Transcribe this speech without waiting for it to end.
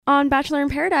on Bachelor in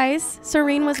Paradise,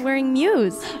 Serene was wearing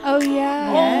Muse. Oh,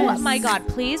 yeah. Oh my God.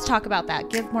 Please talk about that.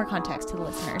 Give more context to the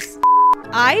listeners.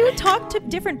 I talk to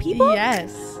different people?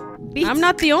 Yes. I'm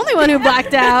not the only one who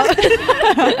blacked out.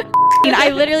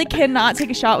 I literally cannot take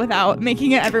a shot without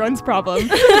making it everyone's problem.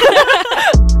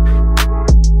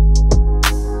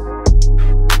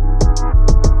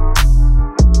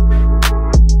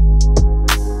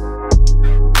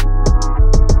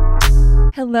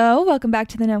 Hello, welcome back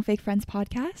to the No Fake Friends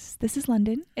podcast. This is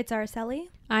London. It's Araceli.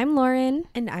 I'm Lauryn.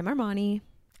 And I'm Armani.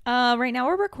 Right now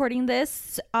we're recording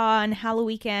this on Halloween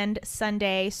weekend,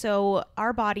 Sunday, so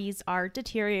our bodies are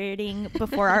deteriorating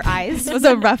before our eyes. It was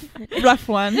a rough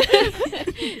one.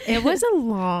 It was a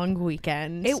long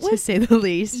weekend, to say the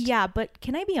least. Yeah, but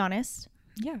can I be honest?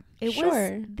 Yeah, It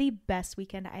was the best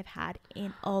weekend I've had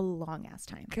in a long ass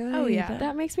time. Good. Oh, yeah.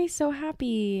 That makes me so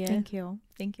happy. Thank you.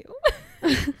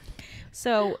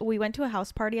 So we went to a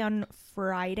house party on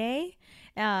Friday.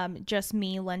 Just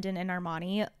me, London, and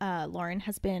Armani. Lauryn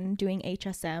has been doing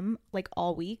HSM like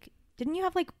all week. Didn't you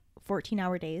have like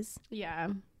 14-hour days? Yeah,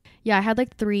 I had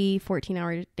like 3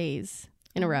 14-hour days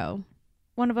in a row.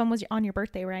 One of them was on your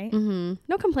birthday, right? Mm-hmm.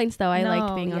 No complaints though. I liked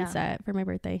No, being yeah. on set for my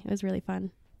birthday. It was really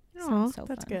fun. Oh, so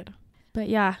that's fun. good. But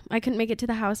yeah, I couldn't make it to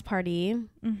the house party.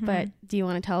 Mhm. But do you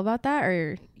want to tell about that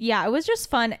or? Yeah, it was just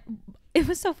fun. It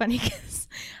was so funny because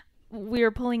we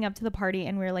were pulling up to the party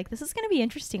and we were like, this is going to be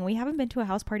interesting. We haven't been to a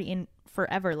house party in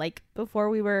forever, like before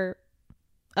we were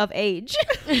of age,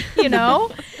 you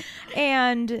know?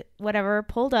 And whatever,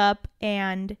 pulled up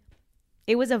and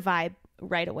it was a vibe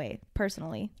right away,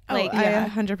 personally. Like, I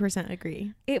 100%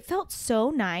 agree. it felt so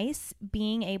nice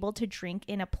being able to drink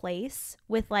in a place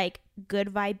with like good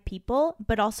vibe people,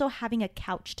 but also having a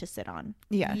couch to sit on.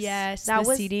 Yes, that the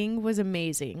was- seating was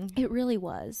amazing. It really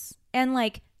was. And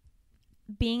like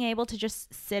being able to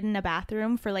just sit in a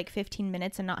bathroom for like 15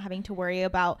 minutes and not having to worry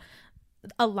about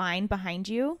a line behind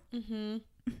you. Mm-hmm.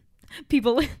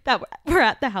 People that were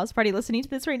at the house party listening to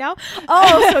this right now.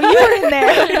 Oh, so you were in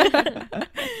there.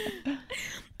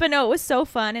 But no, it was so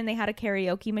fun. And they had a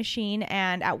karaoke machine.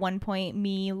 And at one point,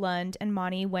 me, Lund, and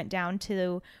Monty went down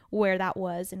to where that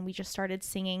was. And we just started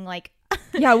singing like,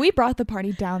 Yeah, we brought the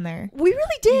party down there. we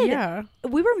really did. Yeah.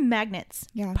 We were magnets.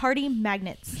 Yeah. Party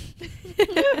magnets.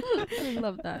 I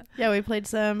love that. Yeah, we played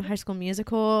some High School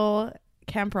Musical,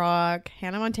 Camp Rock,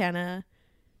 Hannah Montana.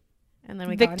 And then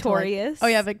we got into, like- Victorious. oh,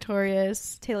 yeah,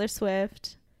 Victorious. Taylor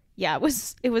Swift. Yeah, it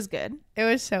was good. It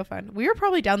was so fun. We were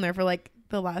probably down there for like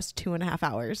the last 2.5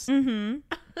 hours.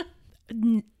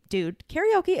 Mm-hmm. Dude,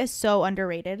 karaoke is so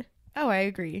underrated. Oh, I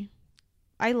agree.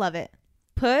 I love it.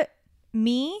 Put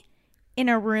me in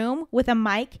a room with a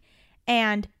mic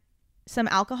and some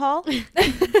alcohol.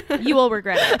 You will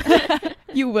regret it.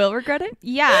 You will regret it?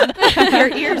 Yeah. Your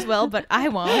ears will, but I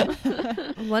won't.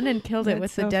 London killed it That's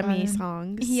with so the Demi fun.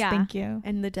 songs. Yeah. Thank you.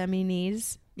 And the Demi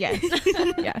knees. Yes.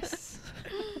 Yes.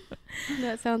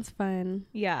 That sounds fun.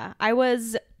 Yeah. I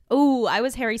was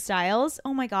Harry Styles.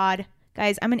 Oh my God.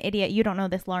 Guys, I'm an idiot. You don't know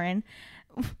this, Lauryn.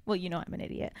 Well, you know I'm an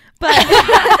idiot. But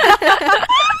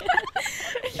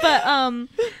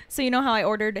so you know how I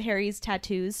ordered Harry's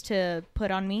tattoos to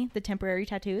put on me, the temporary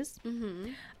tattoos?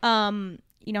 Mm-hmm.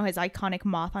 You know, his iconic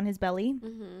moth on his belly?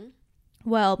 Mm-hmm.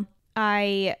 Well,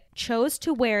 I chose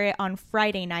to wear it on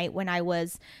Friday night when I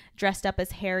was dressed up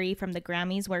as Harry from the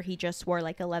Grammys, where he just wore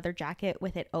like a leather jacket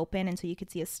with it open and so you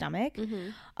could see his stomach.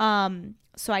 Mm-hmm.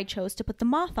 So I chose to put the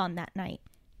moth on that night.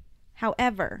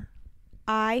 However,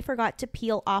 I forgot to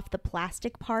peel off the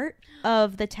plastic part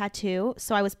of the tattoo.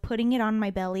 So I was putting it on my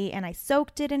belly and I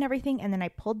soaked it and everything. And then I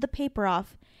pulled the paper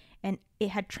off and it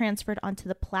had transferred onto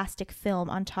the plastic film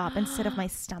on top instead of my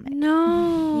stomach.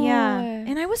 No. Yeah.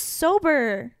 And I was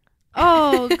sober.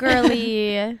 Oh,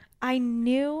 girly. I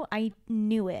knew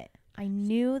it. I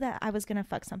knew that I was going to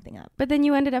fuck something up. But then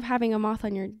you ended up having a moth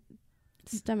on your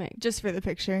stomach. Just for the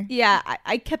picture. Yeah,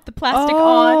 I kept the plastic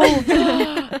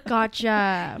on.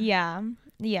 Gotcha. Yeah.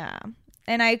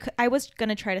 And I was going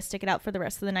to try to stick it out for the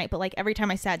rest of the night, but like every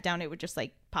time I sat down, it would just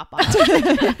like pop off.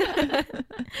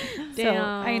 So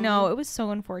I know it was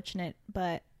so unfortunate,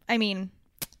 but I mean,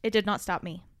 it did not stop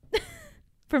me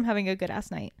from having a good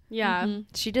ass night. Yeah. Mhm.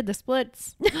 She did the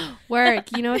splits.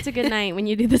 Work. You know it's a good night when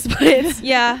you do the splits.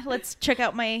 Yeah, let's check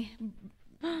out my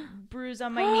bruise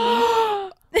on my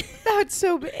knee. That's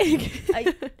so big.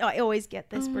 I always get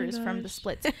this Oh my bruise from the gosh.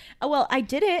 splits. Well, I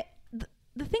did it.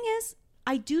 The thing is,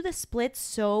 I do the splits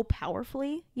so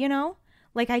powerfully, you know?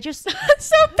 Like I just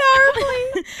so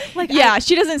powerfully. like Yeah,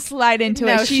 she doesn't slide into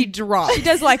No, it. she drops. She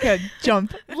does like a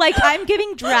jump. like I'm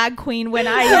giving drag queen when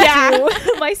I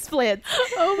do my splits.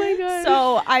 Oh my god.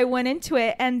 So I went into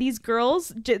it, and these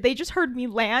girls, they just heard me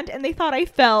land, and they thought I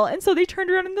fell, and so they turned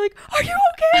around and they're like, "Are you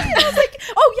okay?" And I was like,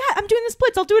 "Oh yeah, I'm doing the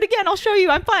splits. I'll do it again. I'll show you.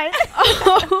 I'm fine."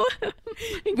 Oh.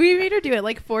 We made her do it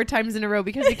like 4 times in a row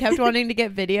because we kept wanting to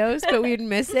get videos, but we'd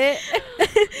miss it.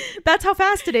 That's how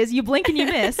fast it is. You blink and you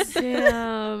miss.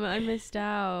 Damn, I missed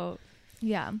out.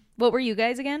 Yeah. What were you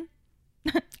guys again?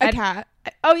 A cat.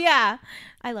 Oh yeah,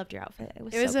 I loved your outfit. It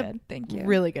was, It was so a good. Thank you.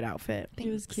 Really good outfit. It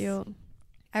was cute.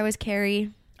 I was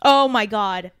Carrie, Oh my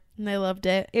god, and I loved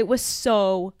it. it was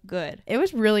so good. It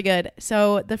was really good.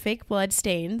 So the fake blood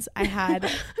stains, I had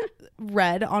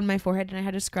red on my forehead, and I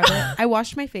had to scrub it. I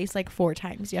washed my face like 4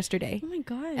 times yesterday, Oh my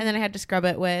god. and then I had to scrub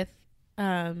it with,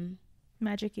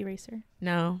 Magic eraser.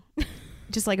 no,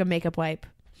 just like a makeup wipe.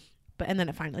 And then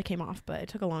it finally came off, but it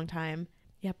took a long time.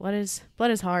 Yeah, blood is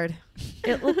hard.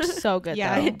 It looked so good.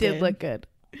 Yeah, though. It did look good.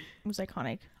 It was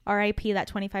iconic. R.I.P. that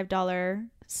 $25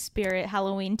 Spirit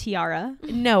Halloween tiara.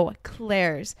 No,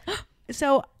 Claire's.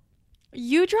 So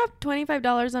You dropped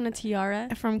 $25 on a tiara.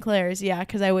 from Claire's, yeah,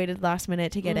 because I waited last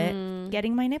minute to get it.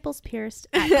 Getting my nipples pierced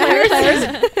at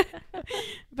Claire's.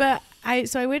 But I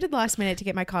waited last minute to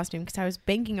get my costume because I was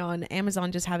banking on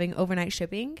Amazon just having overnight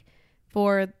shipping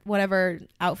for whatever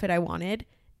outfit I wanted,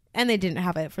 and they didn't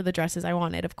have it for the dresses I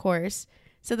wanted, of course.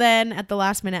 So then at the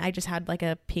last minute, I just had like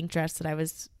a pink dress that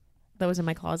was in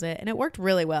my closet, and it worked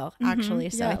really well actually.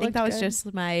 So Yeah, I it think that looked was good.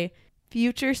 just my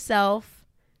future self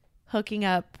hooking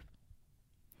up.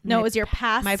 No, my it was your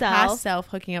past my self. past self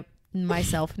hooking up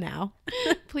myself now.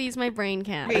 Please, my brain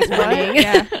can't. Wait, this what? morning.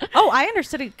 Yeah. Oh, I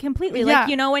understood it completely. Yeah. Like,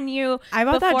 you know, when you I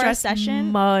bought that before a dress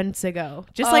session? months ago,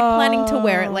 just like planning to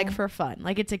wear it Oh. like for fun.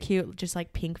 Like it's a cute, just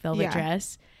like pink velvet Yeah.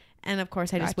 dress. And of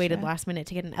course, I just waited Gotcha. last minute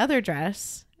to get another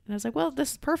dress. And I was like, well,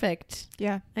 this is perfect.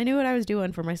 Yeah. I knew what I was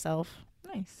doing for myself.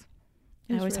 Nice.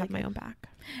 I always have my own back.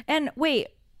 And wait,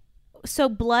 so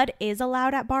blood is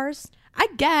allowed at bars? I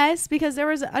guess because there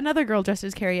was another girl dressed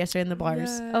as Carrie yesterday in the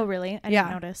bars. Oh, really? I Yeah.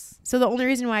 didn't notice. So the only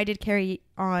reason why I did Carrie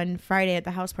on Friday at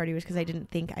the house party was because I didn't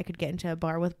think I could get into a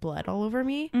bar with blood all over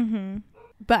me. Mm-hmm.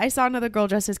 But I saw another girl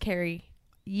dressed as Carrie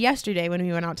yesterday when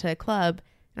we went out to a club.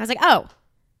 And I was like, oh,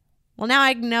 well, now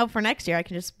I know for next year I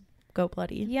can just go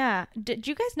bloody. Yeah. Did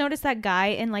you guys notice that guy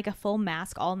in like a full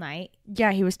mask all night?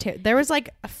 Yeah, he was. There was like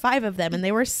 5 of them, and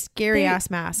they were scary They- ass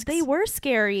masks. They were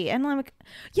scary. And I'm like,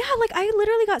 yeah, like I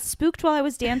literally got spooked while I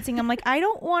was dancing. I'm like, I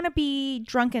don't want to be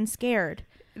drunk and scared.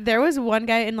 There was one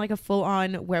guy in like a full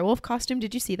on werewolf costume.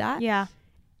 Did you see that? Yeah.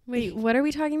 Wait, what are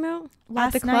we talking about? Last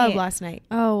At the club night. last night.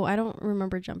 Oh, I don't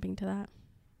remember jumping to that.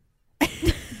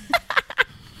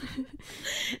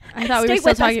 I thought we Stay were still with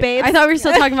us, talking. babes. I thought we were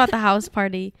still talking about the house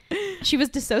party. She was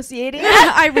dissociating.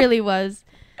 I really was.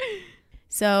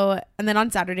 So, and then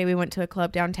on Saturday we went to a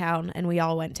club downtown, and we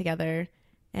all went together,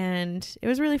 and it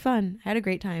was really fun. I had a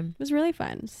great time. It was really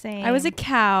fun. Same. I was a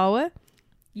cow.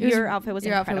 Your outfit was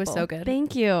Your outfit incredible. was so good.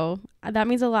 Thank you. That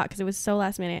means a lot because it was so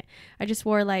last minute. I just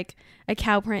wore like a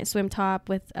cow print swim top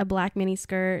with a black mini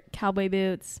skirt, cowboy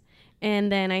boots, and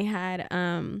then I had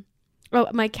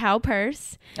my cow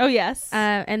purse, Oh, yes.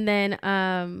 and then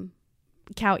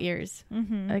cow ears,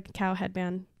 Mm-hmm. a cow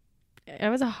headband. I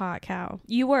was a hot cow.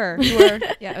 You were. You were.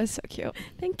 Yeah, it was so cute.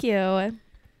 Thank you.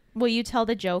 Will you tell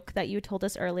the joke that you told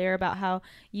us earlier about how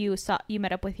you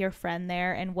met up with your friend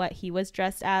there and what he was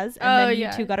dressed as, and Oh, then you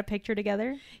yeah. two got a picture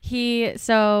together?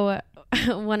 So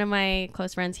one of my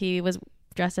close friends, he was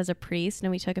dressed as a priest,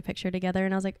 and we took a picture together,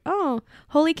 and I was like, oh,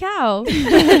 holy cow.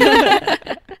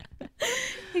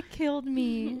 It killed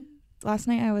me. Last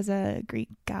night I was a Greek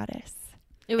goddess.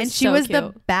 It was And she so was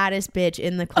cute. the baddest bitch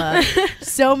in the club.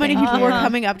 So many people were Uh-huh.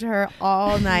 coming up to her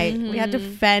all night. We had to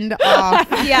Mhm. fend off.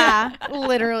 Yeah.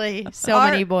 Literally so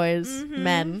Our- many boys, Mhm.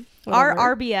 men. Our whatever.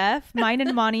 RBF, mine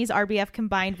and Monty's RBF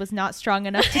combined, was not strong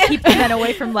enough to keep the men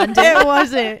away from London. It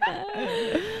wasn't.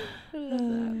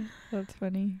 That's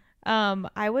funny.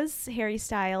 I was Harry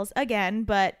Styles again,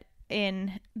 but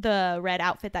in the red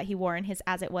outfit that he wore in his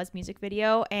As It Was music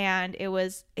video, and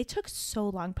it took so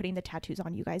long putting the tattoos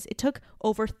on, you guys. It took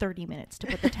over 30 minutes to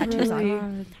put the tattoos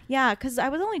on. Yeah, because I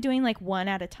was only doing like one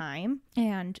at a time,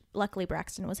 and luckily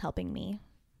Braxton was helping me,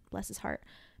 bless his heart.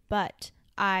 But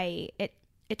it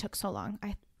took so long.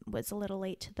 I was a little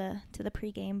late to the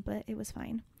pregame, but it was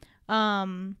fine.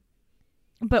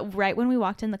 But right when we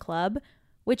walked in the club,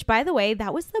 which by the way,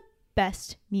 that was the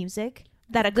best music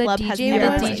that a The club has DJ ever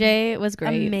The was played. DJ was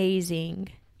great. Amazing.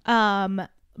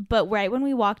 But right when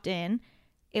we walked in,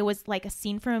 it was like a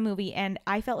scene from a movie, and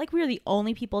I felt like we were the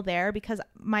only people there because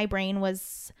my brain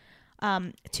was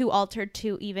too altered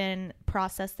to even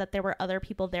process that there were other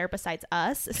people there besides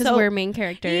us. Because we're main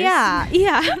characters. Yeah.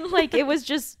 Like it was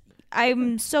just,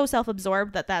 I'm so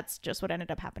self-absorbed that's just what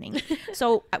ended up happening.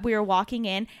 So we were walking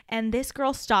in, and this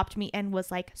girl stopped me and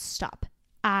was like, "Stop.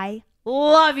 I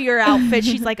love your outfit."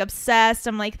 She's like obsessed.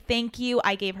 I'm like, "Thank you."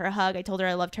 I gave her a hug. I told her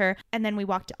I loved her. And then we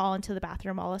walked all into the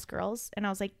bathroom, all us girls. And I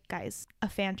was like, "Guys, a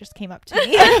fan just came up to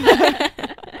me."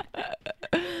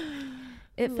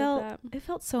 It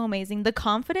felt so amazing. The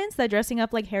confidence that dressing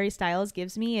up like Harry Styles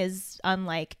gives me is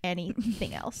unlike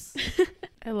anything else.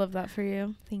 I love that for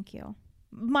you. Thank you.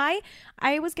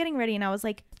 I was getting ready, and I was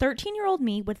like, 13-year-old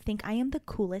me would think I am the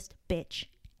coolest bitch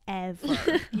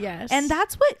ever. Yes. And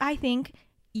that's what I think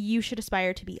you should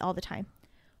aspire to be all the time.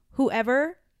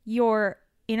 Whoever your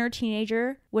inner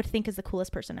teenager would think is the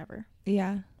coolest person ever.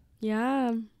 Yeah.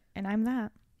 Yeah. And I'm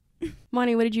that.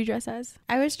 Monty, what did you dress as?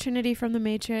 I was Trinity from The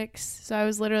Matrix. So I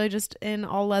was literally just in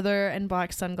all leather and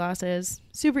black sunglasses.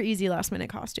 Super easy last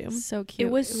minute costume. So cute.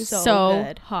 It was so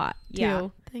good. hot too. Yeah.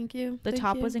 Thank you. The Thank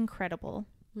top you. was incredible.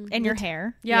 Mhm. And your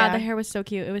hair. Yeah, the hair was so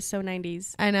cute. It was so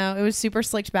 90s. I know. It was super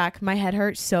slicked back. My head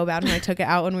hurt so bad when I took it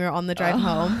out when we were on the drive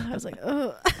home. I was like,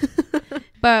 ugh.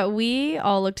 But we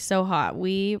all looked so hot.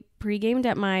 We pre-gamed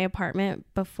at my apartment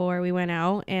before we went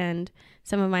out, and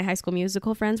some of my High School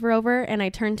Musical friends were over, and I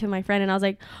turned to my friend and I was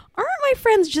like, "Aren't my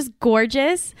friends just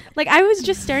gorgeous?" Like, I was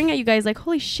just staring at you guys like,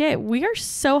 holy shit, we are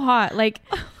so hot. Like,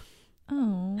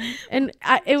 Oh. and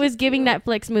it was giving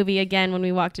Netflix movie again when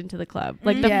we walked into the club.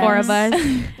 Like, the Yes. four of us.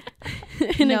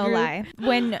 in a No group. lie.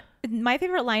 When my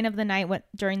favorite line of the night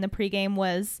during the pregame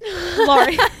was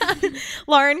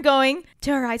Lauryn going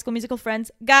to her High School Musical friends,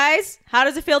 "Guys, how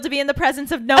does it feel to be in the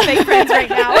presence of no fake friends right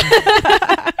now?"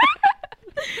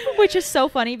 Which is so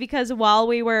funny because while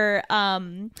we were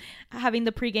having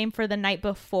the pregame for the night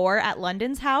before at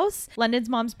London's house, London's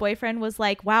mom's boyfriend was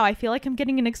like, "Wow, I feel like I'm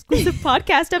getting an exclusive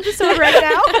podcast episode right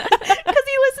now," because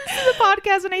he listens to the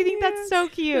podcast, and I think that's so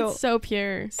cute. It's so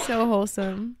pure. So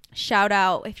wholesome. Shout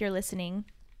out if you're listening.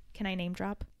 Can I name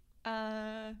drop?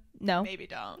 No. Maybe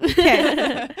don't.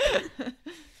 Okay.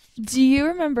 Do you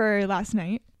remember last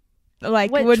night?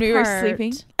 Like Which when we were part?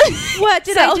 sleeping? What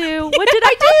did I So- do? What did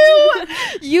I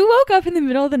do? You woke up in the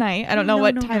middle of the night. I don't know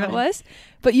what No. time it was,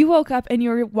 but you woke up and you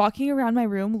were walking around my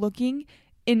room looking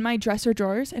in my dresser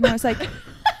drawers, and I was like,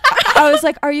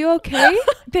 "Are you okay?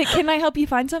 Can I help you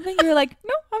find something?" You were like,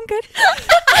 "No, I'm good."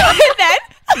 And then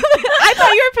I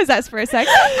thought you were possessed for a sec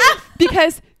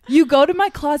because you go to my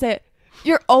closet,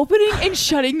 you're opening and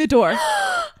shutting the door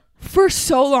for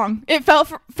so long. It felt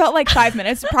like 5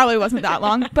 minutes. It probably wasn't that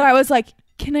long, but I was like,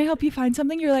 "Can I help you find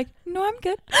something?" You're like, "No, I'm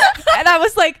good." And I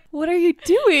was like, "What are you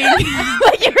doing?"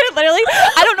 Like, you were literally,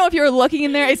 I don't know if you were looking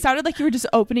in there. It sounded like you were just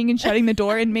opening and shutting the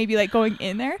door and maybe like going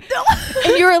in there.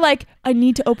 And you were like, "I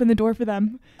need to open the door for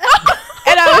them."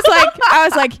 And I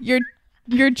was like,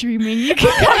 you're dreaming. You can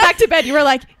come back to bed. You were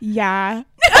like, "Yeah."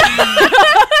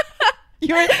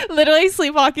 You were literally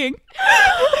sleepwalking.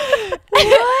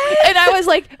 And I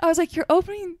was like, "You're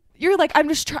opening." You're like,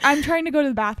 I'm trying to go to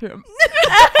the bathroom."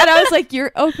 And I was like,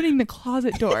 "You're opening the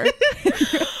closet door."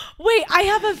 Wait, I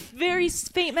have a very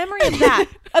faint memory of that.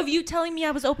 Of you telling me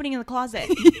I was opening in the closet.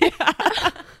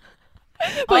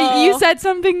 But you said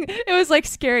something, it was like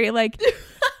scary, like,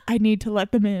 "I need to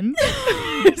let them in."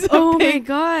 Oh my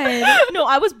God. No,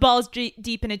 I was balls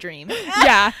deep in a dream.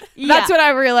 Yeah. That's what I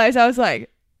realized. I was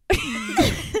like,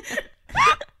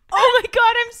 Oh my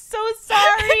God, I'm so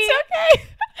sorry. "It's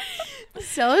okay."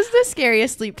 Stella's the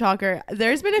scariest sleep talker.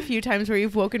 There's been a few times where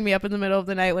you've woken me up in the middle of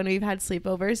the night when we've had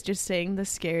sleepovers just saying the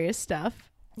scariest stuff.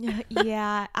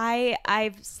 Yeah,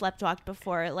 I've sleptwalked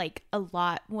before, like a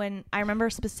lot. When I remember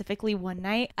specifically one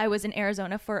night, I was in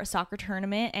Arizona for a soccer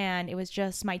tournament, and it was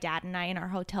just my dad and I in our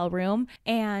hotel room,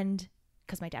 and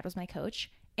because my dad was my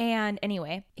coach. And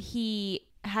anyway, he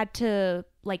had to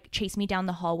like chase me down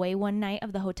the hallway one night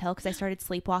of the hotel because I started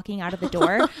sleepwalking out of the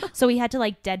door. So he had to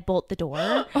like deadbolt the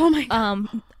door Oh my God.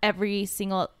 every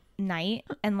single night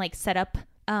and like set up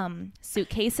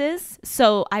suitcases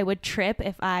so I would trip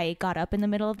if I got up in the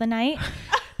middle of the night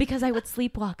because I would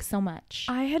sleepwalk so much.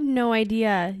 I had no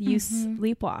idea you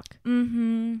sleepwalk.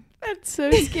 Mm-hmm. That's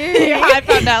so scary. Yeah, I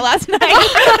found out last night.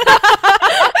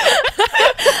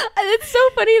 It's so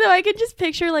funny though. I could just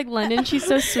picture like London. She's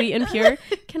so sweet and pure.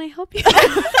 Can I help you? I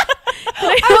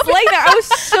was like that. I was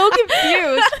so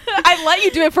confused. I let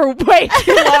you do it for way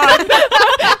too long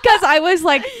because I was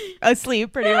like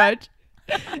asleep pretty much.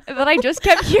 But I just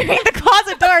kept hearing the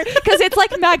closet door because it's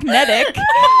like magnetic.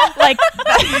 Like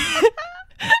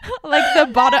like the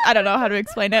bottom. I don't know how to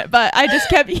explain it, but I just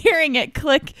kept hearing it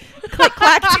click, click,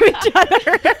 clack to each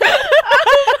other.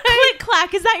 Click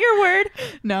clack. Is that your word?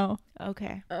 No.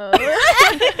 Okay.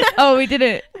 Oh, we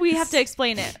didn't. We have to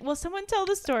explain it. Will someone tell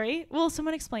the story? Will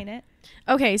someone explain it?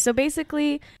 Okay, so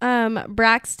basically,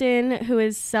 Braxton, who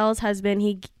is Sel's husband,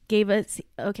 he gave us.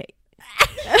 Okay.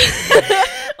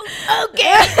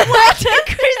 Okay. What?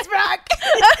 Chris Rock.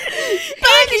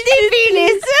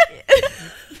 Venus.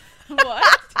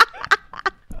 What?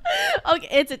 Okay,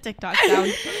 it's a TikTok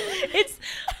sound. It's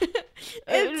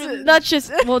That's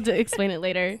just explain it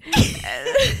later.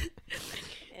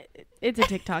 It's a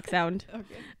TikTok sound.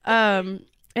 Okay.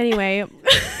 Anyway,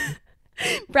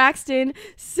 Braxton,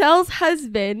 Sel's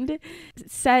husband,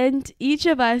 sent each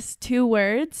of us 2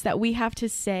 words that we have to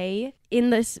say in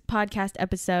this podcast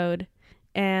episode,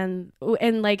 and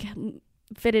like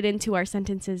fit it into our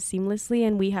sentences seamlessly,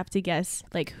 and we have to guess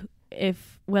like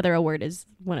whether a word is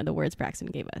one of the words Braxton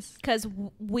gave us. because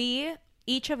we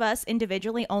each of us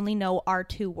individually only know our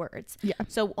 2 words. Yeah.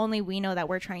 So only we know that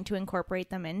we're trying to incorporate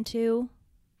them into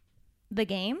the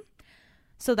game.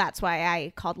 So that's why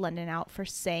I called London out for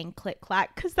saying click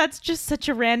clack, because that's just such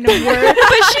a random word.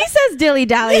 But she says dilly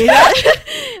dally.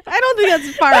 I don't think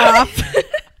that's far off.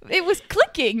 It was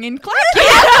clicking and clacking.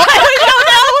 I don't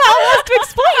know how else to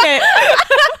explain it.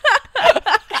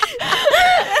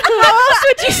 How else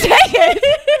would you say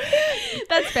it?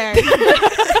 That's fair.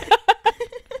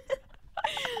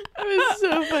 That was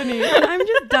so funny. I'm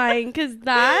just dying because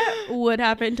that would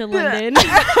happen to London.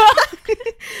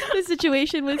 The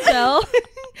situation with Sel.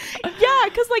 Yeah,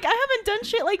 because like I haven't done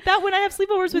shit like that when I have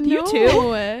sleepovers with you two.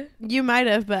 No. You might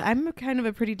have, but I'm kind of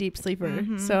a pretty deep sleeper,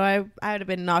 so I would have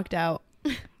been knocked out.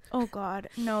 Oh God,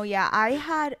 no, yeah, I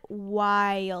had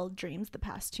wild dreams the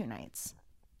past 2 nights.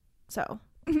 So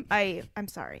I'm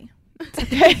sorry.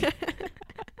 Okay.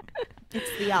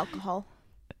 It's the alcohol.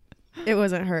 It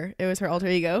wasn't her. It was her alter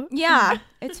ego. Yeah,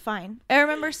 it's fine. I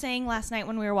remember saying last night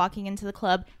when we were walking into the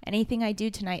club, anything I do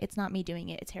tonight, it's not me doing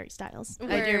it, it's Harry Styles.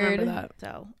 I do remember that.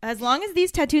 So as long as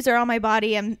these tattoos are on my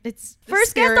body, it's The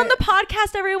first guest spirit. on the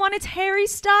podcast, everyone. It's Harry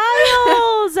Styles.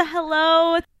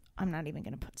 Hello. I'm not even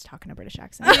gonna talk in a British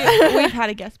accent. We've had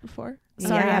a guest before.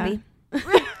 Sorry, Yeah.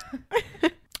 Abby.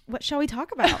 What shall we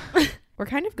talk about? We're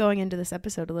kind of going into this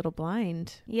episode a little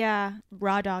blind. Yeah,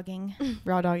 raw dogging.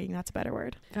 Raw dogging, that's a better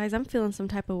word. Guys, I'm feeling some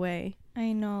type of way.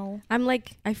 I know. I'm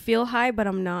like, I feel high, but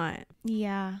I'm not.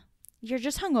 Yeah, you're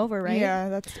just hungover, right?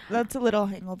 Yeah, that's a little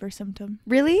hangover symptom.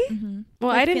 Really? Mm-hmm. Well,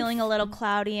 Like I didn't. feeling a little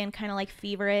cloudy and kind of like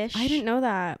feverish. I didn't know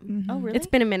that. Oh, really? It's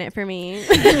been a minute for me.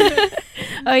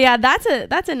 Oh yeah, that's an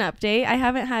update. I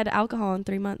haven't had alcohol in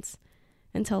 3 months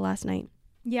until last night.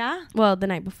 Yeah. Well, the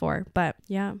night before, but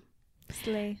yeah.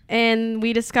 Slay. And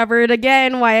we discovered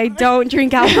again why I don't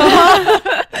drink alcohol.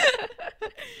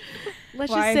 Let's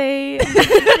Why? just say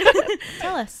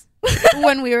Tell us.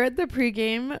 When we were at the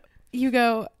pregame, you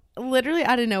go literally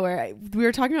out of nowhere. We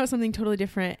were talking about something totally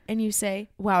different, and you say,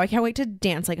 "Wow, I can't wait to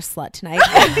dance like a slut tonight."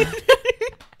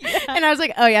 And I was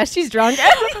like, "Oh yeah, she's drunk."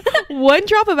 1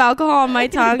 drop of alcohol on my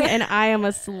tongue and I am a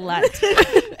slut.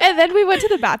 And then we went to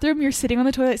the bathroom. You're sitting on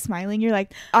the toilet smiling. You're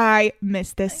like, I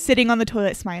miss this. Sitting on the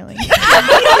toilet smiling.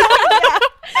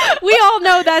 We all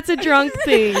know that's a drunk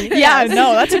thing. Yeah,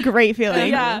 no, that's a great feeling.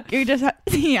 Yeah. You're just,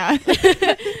 yeah.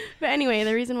 But anyway,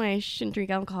 the reason why I shouldn't drink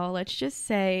alcohol, let's just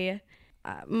say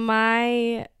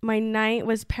my night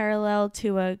was parallel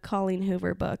to a Colleen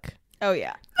Hoover book. Oh,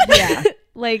 yeah. Yeah.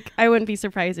 Like, I wouldn't be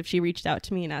surprised if she reached out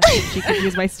to me and asked if she could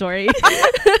use my story.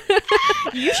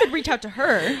 You should reach out to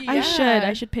her.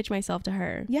 I should pitch myself to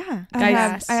her. Yeah.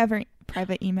 Guys. I have her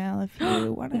private email if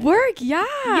you want it. Work, yeah.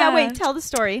 Yeah, wait, tell the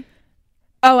story.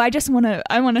 Oh, I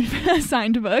want a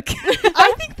signed book.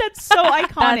 I think that's so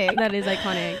iconic. That is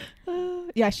iconic.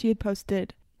 Yeah, she had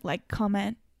posted like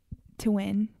comment to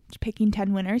win, picking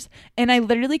 10 winners. And I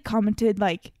literally commented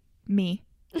like me.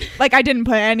 Like I didn't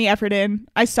put any effort in.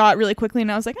 I saw it really quickly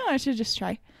and I was like, oh, I should just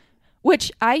try.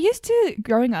 Which I used to,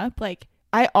 growing up, like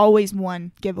I always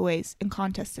won giveaways and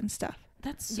contests and stuff.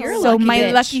 That's You're a So lucky my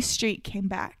bitch. lucky streak came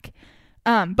back.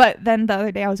 But then the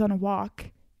other day I was on a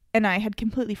walk and I had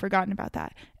completely forgotten about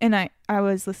that. And I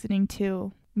was listening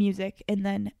to music and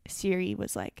then Siri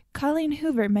was like, Colleen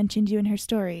Hoover mentioned you in her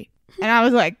story. And I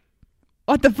was like,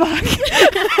 what the fuck?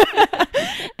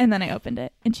 And then I opened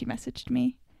it and she messaged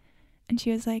me. And she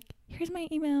was like, here's my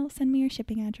email. Send me your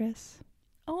shipping address.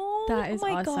 Oh, That is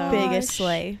my awesome. gosh. Biggest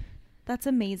slay. That's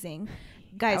amazing.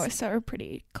 Guys, Guys, so we're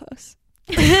pretty close.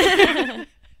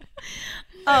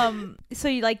 So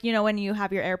you like, you know, when you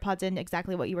have your AirPods in,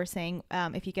 exactly what you were saying,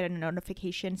 if you get a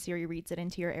notification, Siri reads it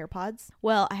into your AirPods.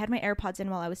 Well, I had my AirPods in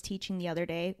while I was teaching the other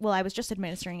day. Well, I was just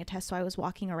administering a test, so I was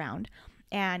walking around,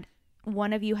 and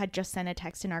one of you had just sent a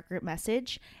text in our group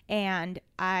message, and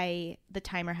the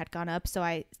timer had gone up, so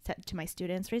I said to my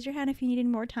students, raise your hand if you need any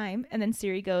more time. And then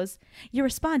Siri goes, you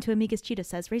respond to Amigas Cheetah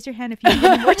says, raise your hand if you need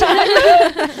any more time.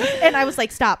 And I was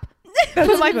like, stop.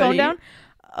 Put my phone down.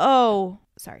 Oh,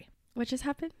 sorry. What just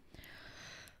happened?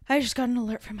 I just got an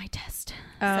alert from my test.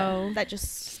 Oh. So that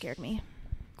just scared me.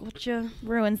 Gotcha.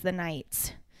 Ruins the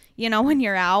night. You know, when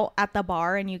you're out at the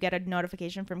bar and you get a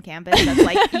notification from campus that's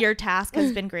like, your task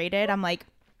has been graded. I'm like,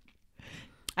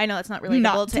 I know it's not relatable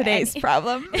Not to today's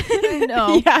problem.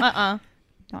 No. Yeah.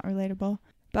 Not relatable.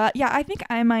 But yeah, I think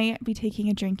I might be taking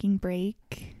a drinking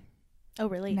break Oh,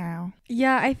 really? now.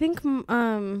 Yeah, I think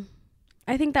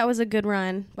that was a good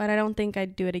run, but I don't think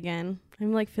I'd do it again.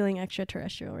 I'm like feeling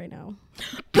extraterrestrial right now.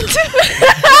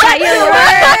 That your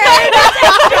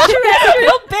word?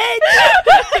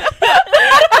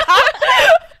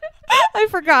 I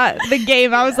forgot the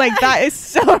game. I was like, that is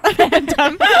so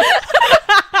random.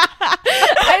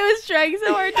 I was trying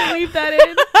so hard to leave that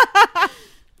in.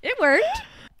 It worked.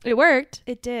 It worked.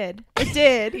 It did. It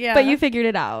did. Yeah. But you figured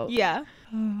it out. Yeah.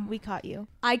 We caught you.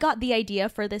 I got the idea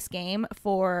for this game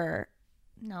for...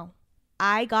 No.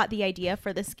 I got the idea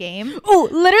for this game. Oh,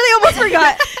 literally almost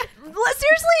forgot.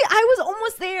 Seriously, I was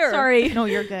almost there. Sorry. No,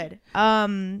 you're good.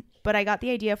 But I got the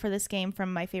idea for this game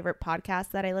from my favorite podcast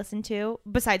that I listen to,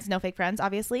 besides No Fake Friends,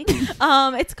 obviously.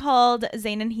 It's called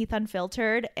Zane and Heath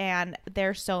Unfiltered, and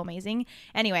they're so amazing.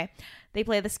 Anyway, they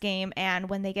play this game, and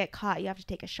when they get caught, you have to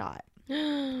take a shot.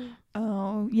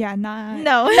 Oh, yeah, not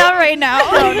right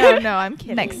now. No, I'm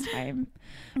kidding. next time.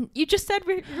 You just said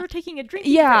we were taking a drink.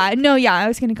 Yeah, no, yeah, I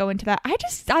was going to go into that.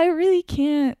 I really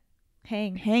can't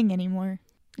hang anymore.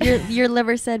 Your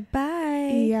liver said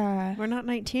bye. Yeah. We're not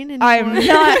 19 anymore. I'm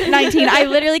not 19. I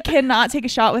literally cannot take a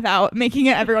shot without making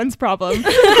it everyone's problem.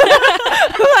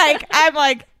 I'm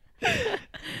like,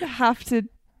 have to,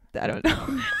 I don't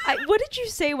know. What did you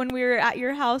say when we were at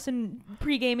your house and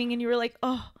pre-gaming and you were like,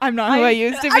 oh, I'm not who I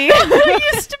used to be. I'm not who I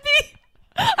used to be.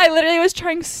 I literally was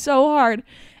trying so hard.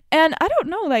 And I don't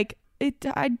know, like,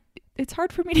 it's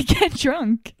hard for me to get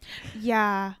drunk.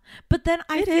 Yeah. But then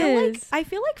I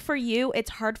feel like for you, it's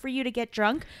hard for you to get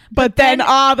drunk. But then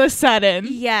all of a sudden.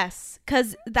 Yes.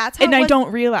 Because that's how I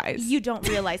don't realize. You don't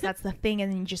realize that's the thing, and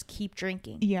then you just keep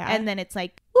drinking. Yeah. And then it's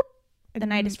like, whoop, the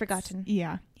night is forgotten.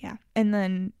 Yeah. Yeah. And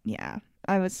then, yeah,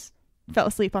 I fell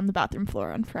asleep on the bathroom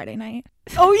floor on Friday night.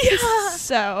 Oh, yeah.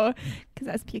 So, because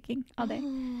I was puking all day.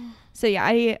 So, yeah,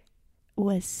 I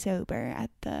was sober at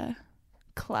the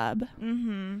club.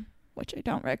 Mm-hmm. Which I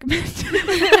don't recommend.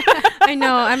 I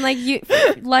know. I'm like,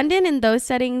 London in those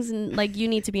settings, and like, you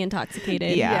need to be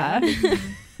intoxicated. Yeah.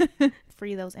 Mm-hmm.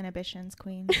 Free those inhibitions,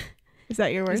 queen. Is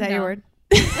that your word? Is that your word?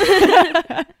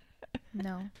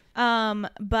 No.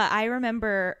 But I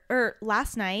remember,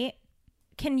 last night,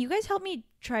 can you guys help me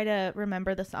try to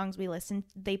remember the songs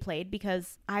they played?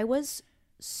 Because I was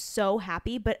so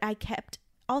happy, but I kept,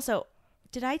 also,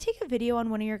 did I take a video on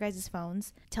one of your guys'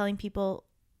 phones telling people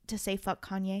to say fuck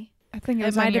Kanye? I think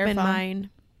It might have been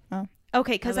mine. Oh.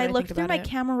 Okay, because Now I that I looked think through about my it.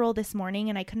 camera roll this morning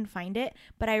and I couldn't find it,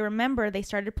 but I remember they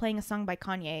started playing a song by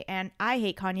Kanye, and I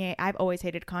hate Kanye. I've always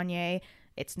hated Kanye.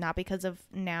 It's not because of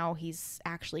now he's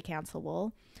actually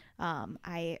cancelable.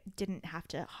 I didn't have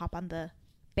to hop on the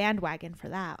bandwagon for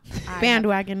that.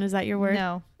 Bandwagon, is that your word?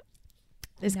 No.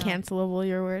 Is No. cancelable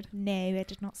your word? No, I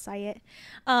did not say it.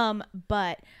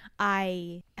 But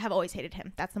I have always hated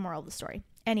him. That's the moral of the story.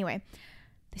 Anyway,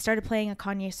 they started playing a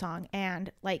Kanye song, and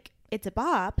like, it's a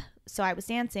bop, so I was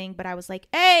dancing, but I was like,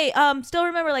 hey, still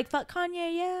remember, like, fuck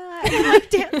Kanye, yeah. And like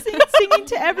dancing, singing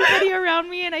to everybody around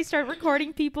me, and I start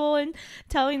recording people and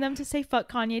telling them to say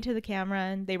fuck Kanye to the camera,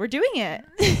 and they were doing it.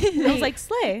 And I was like,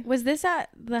 slay. Was this at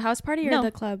the house party or No.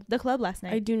 the club? The club last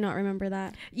night. I do not remember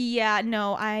that. Yeah,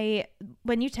 no,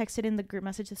 when you texted in the group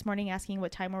message this morning asking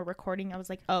what time we're recording, I was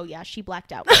like, oh yeah, she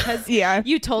blacked out because Yeah.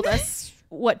 you told us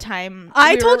what time.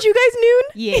 I told you guys noon?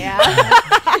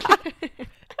 Yeah.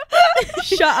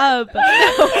 Shut up.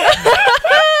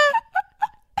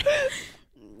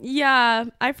 Yeah,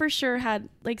 I for sure had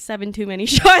like 7 too many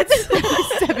shots.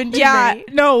 7 Yeah.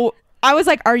 No. I was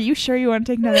like, are you sure you want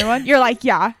to take another one? You're like,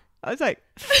 yeah. I was like,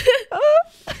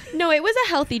 No, it was a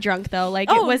healthy drunk though. Like,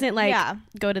 it wasn't like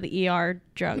go to the ER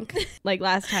drunk like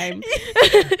last time.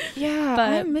 yeah, But-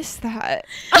 I miss that.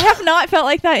 I have not felt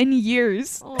like that in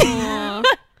years. Aw.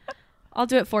 I'll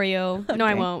do it for you. No,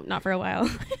 I Okay. won't. Not for a while.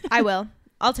 I will.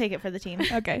 I'll take it for the team.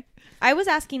 Okay. I was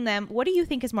asking them, what do you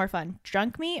think is more fun?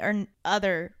 Drunk me or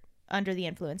other under the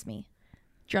influence me?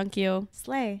 Drunk you.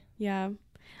 Slay. Yeah.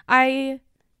 I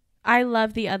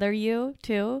love the other you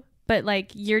too, but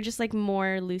like you're just like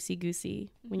more loosey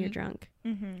goosey when you're drunk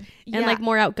Mm-hmm. and like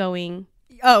more outgoing.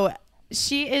 Oh,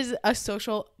 she is a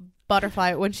social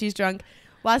butterfly when she's drunk.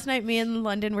 Last night, me and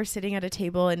London were sitting at a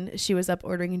table and she was up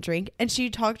ordering a drink and she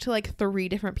talked to like 3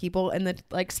 different people in the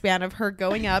like span of her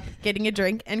going up, getting a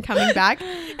drink and coming back.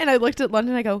 And I looked at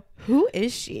London and I go, who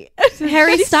is she?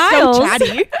 Harry She's Styles. So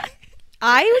chatty.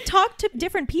 I talk to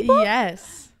different people.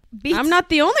 Yes. I'm not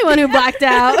the only one who blacked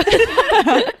out.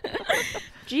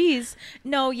 Jeez.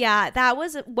 No, yeah, that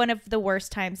was one of the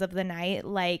worst times of the night.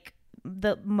 Like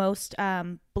the most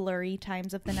blurry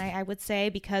times of the night, I would say,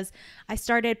 because I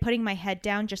started putting my head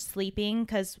down, just sleeping,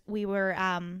 because we were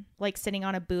like sitting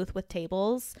on a booth with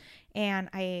tables, and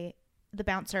the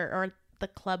bouncer or the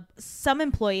club, some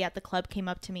employee at the club came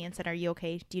up to me and said, "Are you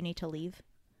okay? Do you need to leave?"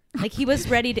 Like he was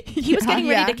ready to, he was getting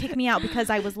ready to kick me out because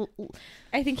I was.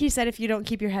 I think he said, if you don't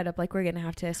keep your head up, like we're gonna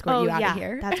have to escort you out of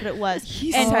here. That's what it was.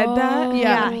 He said that.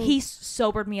 Yeah, he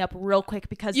sobered me up real quick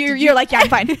because You're like, yeah, I'm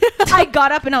fine. I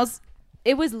got up and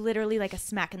it was literally like a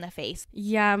smack in the face.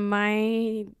 Yeah,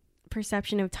 my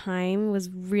perception of time was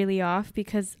really off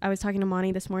because I was talking to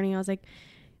Monty this morning. I was like,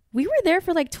 we were there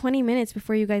for like 20 minutes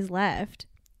before you guys left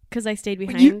because I stayed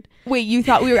behind. Wait, you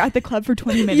thought we were at the club for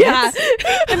 20 minutes? Yeah.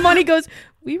 And Monty goes,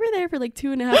 we were there for like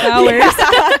 2.5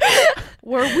 hours.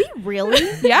 Were we really?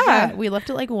 Yeah. We left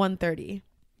at like 1:30.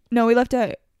 No, we left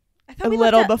at I a thought we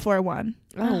little left at- before 1.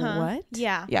 Oh, what?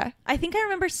 Yeah. Yeah. I think I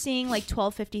remember seeing like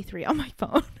 12:53 on my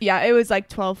phone. Yeah, it was like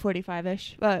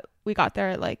 12:45ish, but we got there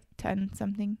at like 10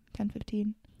 something,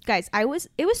 10:15. Guys, it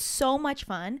was so much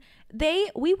fun.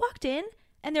 We walked in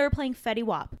and they were playing Fetty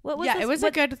Wap. What was Yeah, this? it was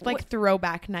a good like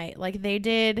throwback night. Like they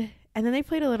did, and then they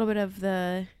played a little bit of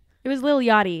the. It was Lil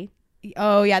Yachty.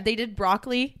 Oh yeah, they did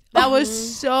Broccoli. That was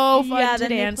so fun yeah, to then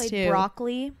dance they played to.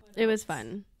 Broccoli. It was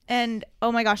fun. And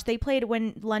oh my gosh, they played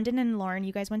when London and Lauren,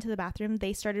 you guys went to the bathroom,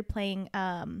 they started playing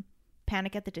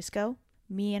Panic at the Disco.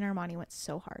 Me and Armani went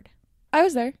so hard. I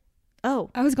was there. Oh.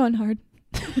 I was going hard.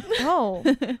 Oh.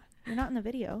 You're not in the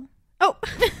video. Oh.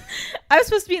 I was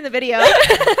supposed to be in the video.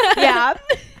 Yeah.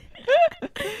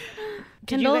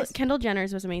 Kendall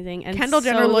Jenner's was amazing. And Kendall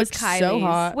Jenner was looked so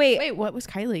hot. Wait, what was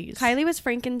Kylie's? Kylie was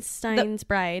Frankenstein's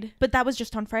bride. but that was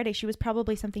just on Friday. She was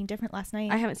probably something different last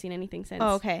night. I haven't seen anything since.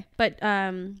 Oh, okay. But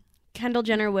Kendall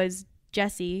Jenner was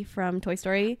Jessie from Toy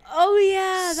Story. Oh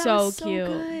yeah, that So was so cute.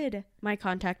 good. My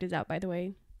contact is out, by the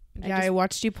way. Yeah, I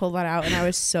watched you pull that out, and I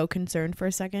was so concerned for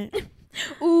a second.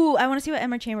 Ooh, I want to see what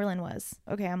Emma Chamberlain was.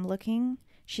 Okay, I'm looking.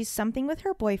 She's something with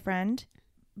her boyfriend,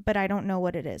 but I don't know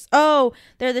what it is. Oh,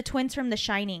 they're the twins from The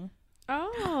Shining.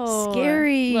 Oh.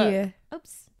 Scary. Look.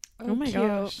 Oops. Oh my cute.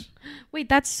 gosh. Wait,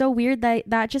 that's so weird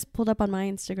that just pulled up on my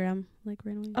Instagram. Like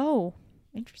randomly. Oh,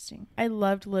 interesting. I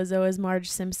loved Lizzo as Marge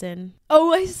Simpson.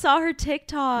 Oh, I saw her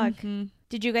TikTok. Mm-hmm.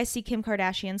 Did you guys see Kim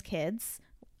Kardashian's kids?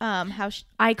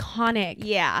 Iconic.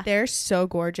 Yeah. They're so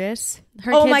gorgeous.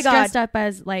 Her Oh kids my God. dressed up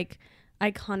as like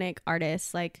iconic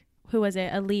artists. Like who was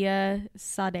it? Aaliyah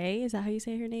Sade. Is that how you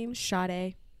say her name?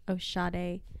 Sade. Oh,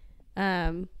 Sade.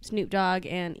 Snoop Dogg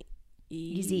and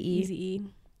Eazy-E. Eazy-E.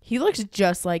 He looks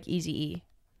just like Eazy-E.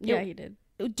 Yeah, he did.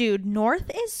 Dude, North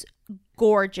is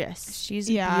gorgeous. She's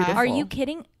Yeah. beautiful. Are you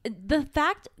kidding? The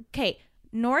fact, okay,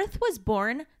 North was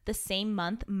born the same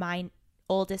month my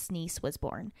oldest niece was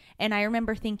born. And I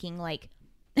remember thinking like,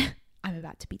 I'm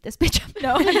about to beat this bitch up.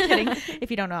 No, I'm kidding.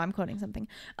 If you don't know, I'm quoting something.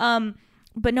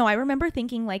 But no, I remember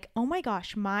thinking like, oh my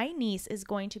gosh, my niece is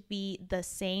going to be the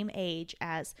same age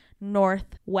as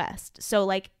Northwest. So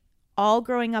like all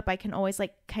growing up, I can always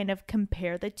like kind of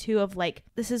compare the two of like,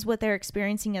 this is what they're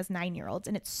experiencing as 9-year-olds.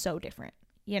 And it's so different,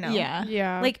 you know? Yeah.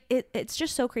 Yeah. Like it's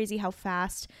just so crazy how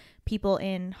fast people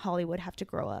in Hollywood have to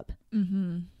grow up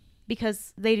Mm-hmm.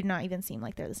 because they do not even seem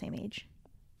like they're the same age.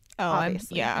 Oh,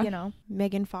 Obviously, yeah. you know.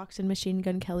 Megan Fox and Machine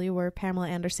Gun Kelly were Pamela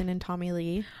Anderson and Tommy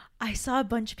Lee. I saw a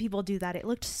bunch of people do that. It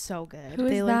looked so good. Who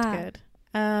is They looked that?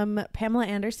 good. Pamela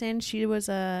Anderson, she was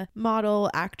a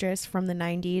model actress from the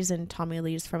 90s, and Tommy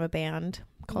Lee's from a band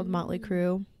called Motley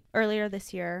Crue. Earlier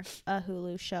this year, a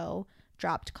Hulu show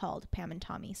dropped called Pam and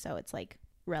Tommy, so it's like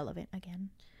relevant again.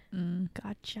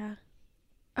 Gotcha.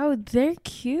 Oh, they're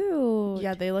cute.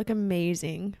 Yeah, they look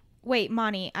amazing. Wait,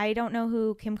 Monty, I don't know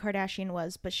who Kim Kardashian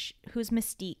was, but who's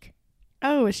Mystique?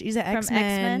 Oh, she's an From X-Men.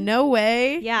 X-Men? No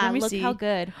way. Yeah, Let me look see. how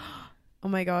good. Oh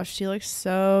my gosh, she looks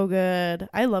so good.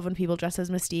 I love when people dress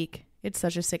as Mystique. It's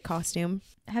such a sick costume.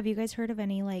 Have you guys heard of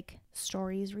any like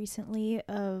stories recently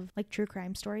of like true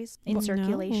crime stories in No.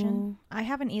 circulation? I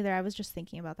haven't either. I was just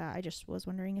thinking about that. I just was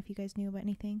wondering if you guys knew about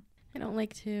anything. I don't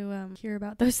like to hear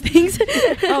about those things.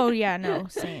 Oh yeah, no,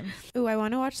 same. Ooh, I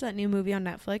want to watch that new movie on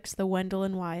Netflix, The Wendell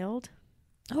and Wild.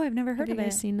 Oh, I've never Have heard you of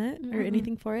guys it. seen it or Mm-mm.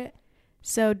 anything for it?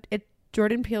 So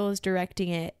Jordan Peele is directing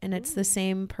it, and it's the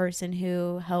same person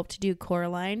who helped do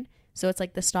Coraline. So it's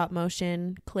like the stop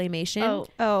motion claymation.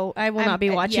 Oh, I will I'm- not be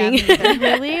yeah, watching. me neither.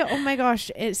 Really? Oh my gosh,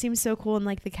 it seems so cool, and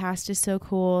like the cast is so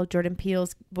cool. Jordan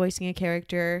Peele's voicing a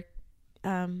character,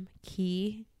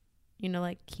 Key,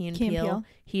 like Key and Peele.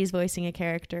 He's voicing a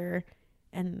character,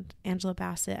 and Angela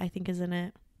Bassett I think is in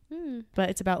it. But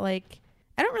it's about like,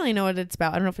 I don't really know what it's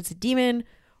about. I don't know if it's a demon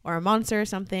or a monster or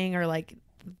something, or like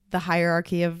the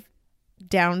hierarchy of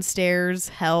downstairs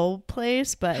hell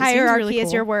place. But Hierarchy is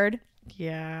is your word.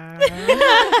 Yeah.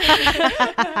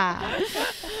 I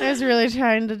was really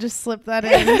trying to just slip that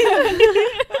in.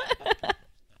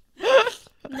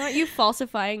 Not you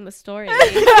falsifying the story.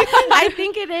 I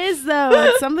think it is though.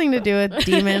 It's something to do with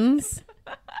demons.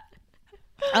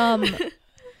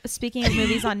 Speaking of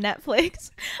movies on Netflix,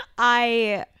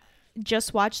 I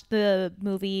just watched the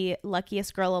movie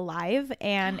Luckiest Girl Alive,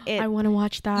 and I want to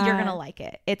watch that. you're gonna like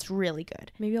it. It's really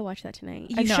good. Maybe I'll watch that tonight.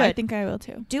 You I know, should I think I will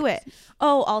too. do it.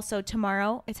 Oh, also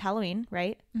tomorrow it's Halloween,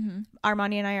 right? Mm-hmm.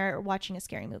 Armani and I are watching a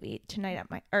scary movie tomorrow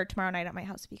night at my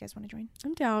house. If you guys want to join,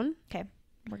 I'm down.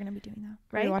 we're gonna be doing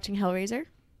that. Are you Right? watching Hellraiser?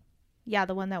 Yeah,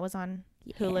 the one that was on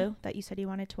Hulu that you said you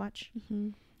wanted to watch. Mm-hmm.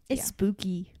 It's Yeah.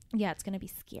 spooky. Yeah, it's gonna be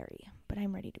scary, but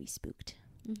I'm ready to be spooked.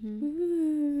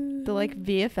 Mm-hmm. The like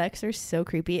VFX are so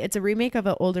creepy. It's a remake of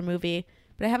an older movie,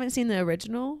 but I haven't seen the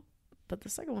original. But the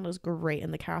second one was great,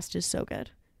 and the cast is so good.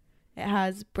 It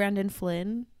has Brandon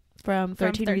Flynn from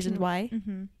 13 Reasons Why.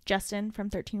 Mm-hmm. Justin from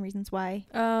 13 Reasons Why.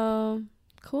 Oh,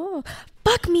 cool.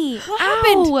 Fuck me. What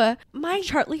happened? My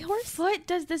Charlie horse? foot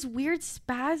does this weird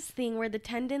spaz thing where the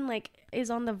tendon like is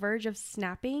on the verge of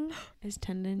snapping. Is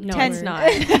tendon? No, Ten- it's not.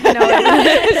 No,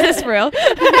 is this real?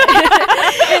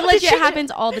 It legit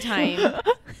happens all the time.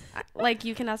 Like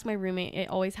you can ask my roommate. It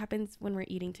always happens when we're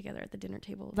eating together at the dinner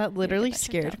table. That literally Get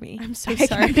that checked scared out. me. I'm so I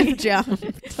sorry. kind of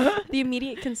jumped. The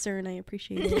immediate concern, I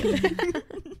appreciate it.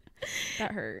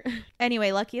 That hurt.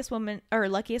 Anyway, Luckiest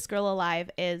Girl Alive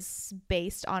is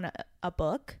based on a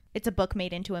book. It's a book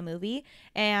made into a movie,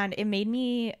 and it made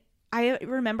me. I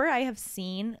remember I have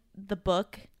seen the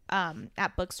book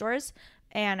at bookstores,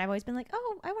 and I've always been like,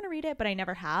 oh, I want to read it, but I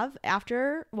never have.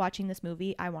 After watching this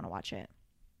movie, I want to watch it,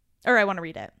 or I want to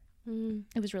read it.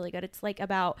 It was really good. It's like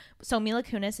so Mila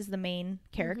Kunis is the main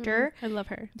character. I love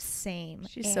her. Same.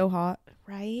 She's And- so hot.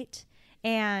 right?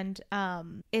 And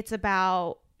it's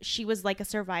about she was like a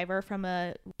survivor from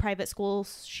a private school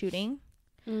shooting,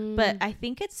 but I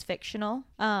think it's fictional.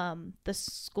 The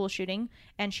school shooting,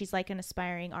 and she's like an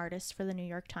aspiring artist for the New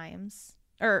York Times,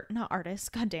 or not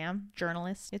artist, goddamn,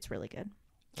 journalist. It's really good.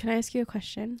 Can I ask you a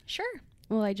question? Sure.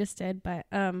 Well, I just did, but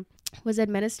was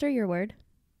administer your word?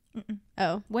 Mm-mm.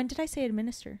 Oh, When did I say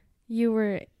administer? you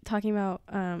were talking about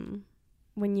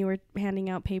when you were handing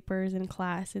out papers in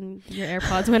class and your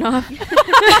AirPods went off.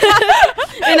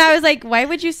 And I was like, why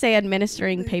would you say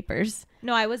administering papers?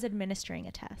 No, I was administering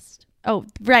a test. Oh,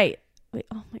 right. Wait,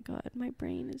 oh my God, my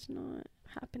brain is not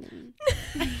happening.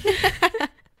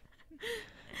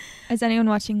 Is anyone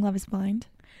watching Love is Blind?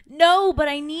 No, but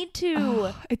I need to.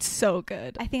 Oh, it's so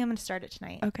good. I think I'm gonna start it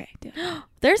tonight. Okay. do it.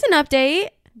 There's an update.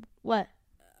 What?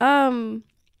 On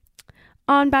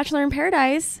Bachelor in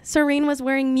Paradise, Serene was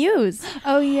wearing Muse.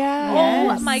 Oh yeah.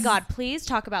 Oh Yes. my God! Please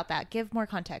talk about that. Give more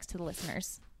context to the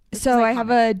listeners. This So is I have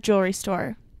iconic. a jewelry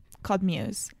store called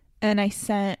Muse, and I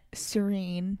sent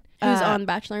Serene, Who's on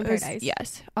Bachelor in who's- Paradise.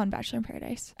 Yes, on Bachelor in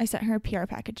Paradise. I sent her a PR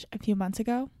package a few months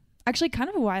ago. Actually, kind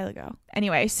of a while ago.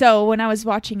 Anyway, so when I was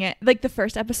watching it, like the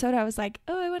first episode, I was like,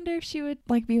 oh, I wonder if she would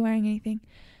like be wearing anything.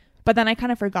 But then I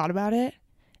kind of forgot about it.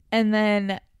 And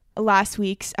then last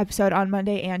week's episode on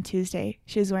Monday and Tuesday,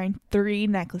 she was wearing 3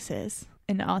 necklaces,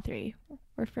 and all 3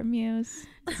 were from Muse.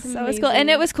 So it's cool. And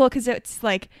it was cool because it's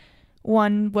like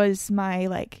one was my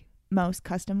like most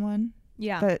custom one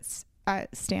Yeah. that's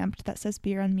stamped that says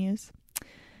beer on Muse.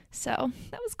 So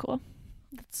that was cool.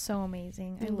 That's so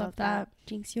amazing. I love that.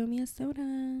 Jinx, you owe me a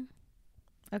soda.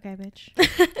 Okay, bitch.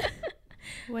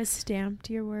 Was stamped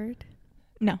your word?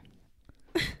 No.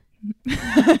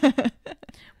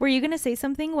 Were you going to say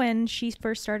something when she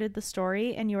first started the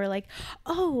story and you were like,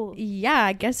 oh,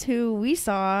 Yeah, guess who we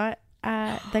saw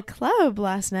at the club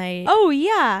last night? oh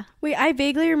yeah. Wait, I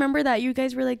vaguely remember that you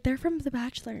guys were like, they're from The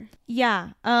Bachelor. Yeah.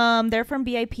 They're from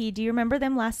BIP. Do you remember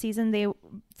them last season? They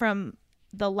from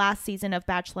the last season of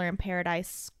Bachelor in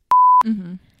Paradise,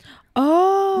 Mm-hmm.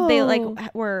 Oh, they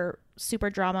like were super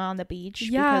drama on the beach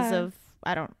because of,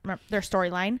 I don't remember their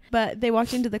storyline. but they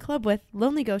walked into the club with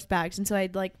Lonely Ghost bags, and so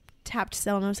I'd like tapped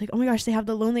Stella and I was like, oh my gosh, they have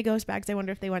the Lonely Ghost bags. I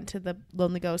wonder if they went to the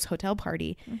Lonely Ghost hotel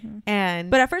party. And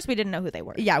But at first we didn't know who they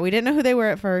were. yeah, we didn't know who they were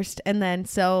at first, and then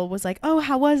Stella was like, oh,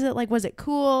 how was it, like, was it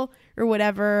cool or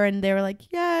whatever? And they were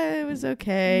like, yeah, it was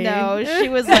okay. No, she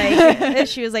was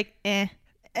like eh.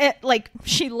 Like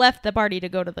she left the party to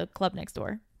go to the club next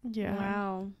door. Yeah.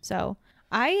 Wow. So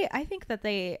I think that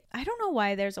I don't know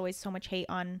why there's always so much hate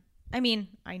on, I mean,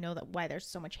 I know that why there's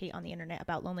so much hate on the internet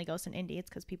about Lonely Ghosts and Indie. It's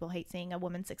because people hate seeing a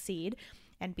woman succeed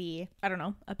and be, I don't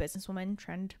know, a businesswoman,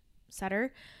 trend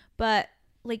setter. But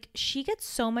like she gets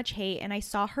so much hate, and I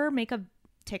saw her make a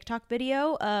TikTok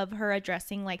video of her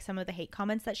addressing like some of the hate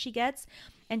comments that she gets,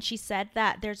 and she said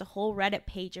that there's a whole Reddit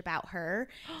page about her,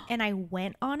 and I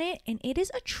went on it and it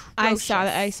is atrocious.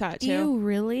 I saw it too. Ew,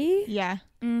 really? Yeah.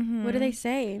 What do they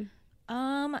say?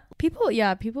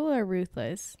 People are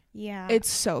ruthless. Yeah. It's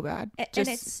so bad. And Just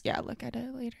it's look at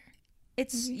it later.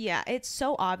 It's it's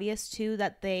so obvious too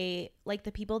that they like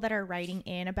the people that are writing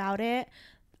in about it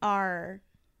are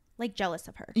like jealous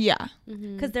of her. Yeah.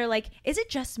 Because they're like, is it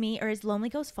just me or is Lonely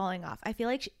Ghost falling off? I feel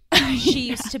like she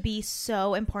used to be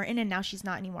so important and now she's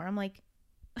not anymore. I'm like,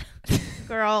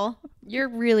 girl, You're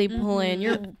really pulling.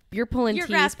 You're pulling you're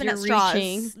teeth. grasping You're at straws.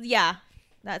 reaching. Yeah,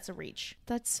 that's a reach.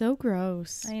 That's so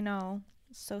gross. I know.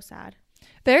 It's so sad.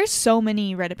 There's so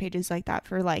many Reddit pages like that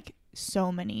for like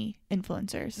so many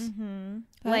influencers.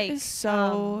 That Like is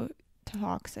so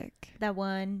toxic. that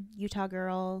one Utah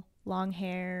girl, long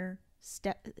hair,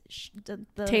 the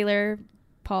Taylor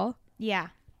Paul. yeah,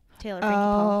 Taylor Frankie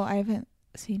Paul. Oh, I haven't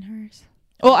seen hers.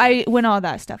 Well, when all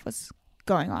that stuff was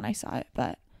going on, I saw it,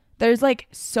 but there's like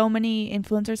so many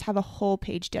influencers have a whole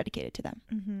page dedicated to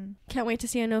them. Can't wait to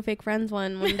see a No Fake Friends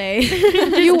one day.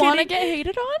 Do you want to get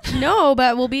hated on? No,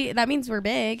 but that means we're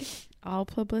big. All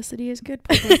publicity is good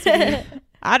publicity.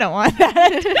 I don't want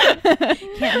that.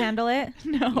 Can't handle it.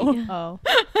 No. Oh,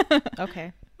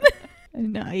 okay.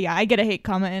 No, yeah, I get a hate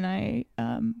comment and I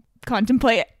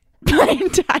contemplate my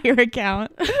entire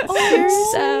account. Oh,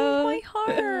 so my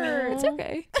heart. it's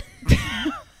okay.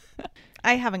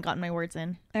 I haven't gotten my words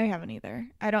in. I haven't either.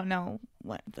 I don't know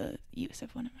what the use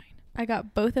of one of mine. I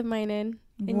got both of mine in,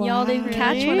 and y'all didn't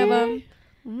catch one of them.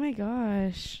 Oh my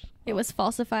gosh. It was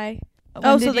falsify.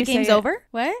 Oh, so the game's over?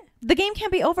 What? The game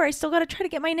can't be over. I still got to try to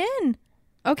get mine in.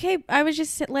 Okay, I was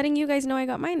just letting you guys know I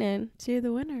got mine in. So you're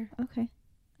the winner. Okay.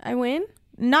 I win.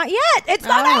 Not yet. It's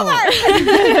not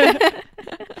over.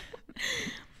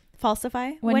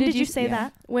 Falsify. When did you say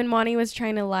that? When Monty was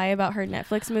trying to lie about her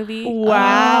Netflix movie.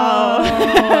 Wow.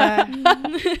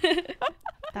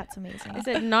 That's amazing. I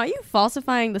said, not you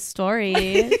falsifying the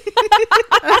story.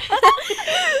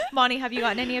 Monty, have you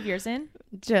gotten any of yours in?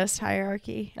 Just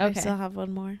hierarchy. I Okay. still have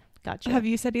one more. Gotcha. Have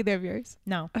you said either of yours?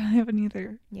 No. I haven't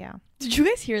either. Yeah. Did you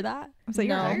guys hear that? Was that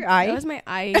your No. eye? That was my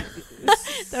eye.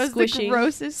 That was squishing. the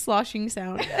grossest sloshing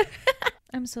sound.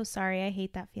 I'm so sorry. I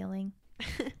hate that feeling.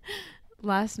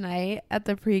 Last night at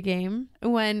the pregame,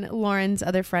 when Lauren's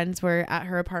other friends were at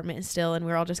her apartment still, and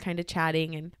we were all just kind of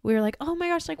chatting, and we were like, oh my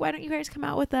gosh, like, why don't you guys come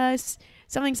out with us?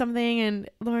 Something. And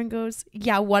Lauren goes,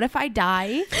 yeah, what if I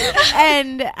die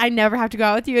and I never have to go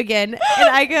out with you again? And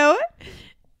I go,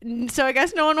 so I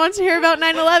guess no one wants to hear about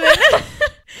 9/11.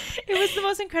 It was the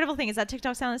most incredible thing. Is that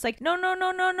TikTok sound? It's like, no.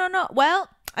 Well,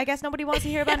 I guess nobody wants to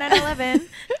hear about 9/11.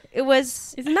 It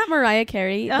was. Isn't that Mariah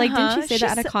Carey? Like, didn't she say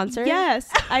that at a concert? Yes.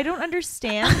 I don't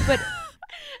understand, but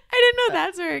I didn't know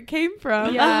that's where it came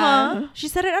from. Yeah. she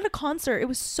said it at a concert. It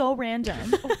was so random.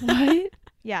 What?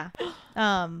 Yeah.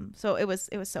 So it was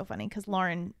so funny because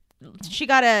Lauryn, she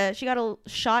got a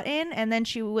shot in, and then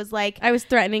she was like, I was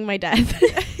threatening my death.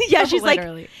 yeah, she's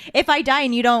Literally. like, if I die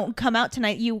and you don't come out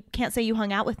tonight, you can't say you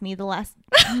hung out with me the last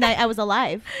night I was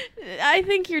alive. I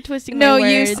think you're twisting No, my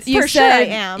you words. you For said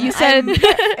sure I am. you said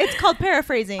It's called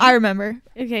paraphrasing. I remember.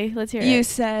 Okay, let's hear You it.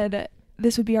 said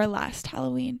this would be our last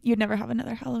Halloween. You'd never have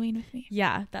another Halloween with me.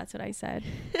 Yeah, that's what I said.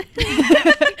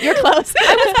 You're close.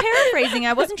 I was paraphrasing.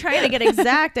 I wasn't trying to get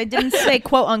exact. I didn't say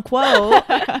quote unquote.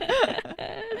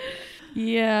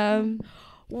 Yeah.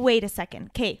 Wait a second.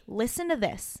 Okay, listen to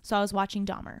this. So I was watching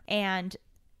Dahmer, and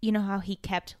you know how he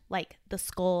kept like the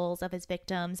skulls of his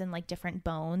victims and like different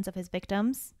bones of his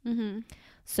victims? Mm-hmm.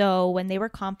 So when they were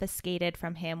confiscated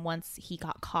from him once he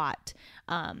got caught,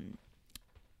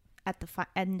 at the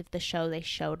end of the show, they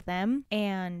showed them,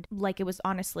 and like it was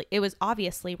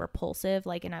obviously repulsive.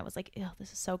 Like, and I was like, ew,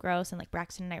 this is so gross. And like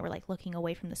Braxton and I were like looking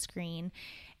away from the screen,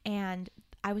 and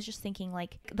I was just thinking,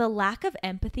 like, the lack of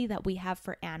empathy that we have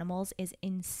for animals is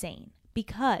insane,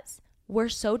 because we're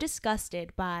so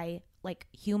disgusted by like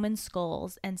human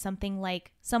skulls and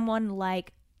someone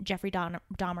like Jeffrey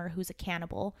Dahmer, who's a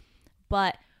cannibal,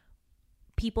 but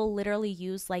people literally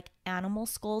use like animal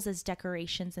skulls as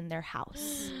decorations in their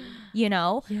house. You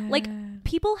know, like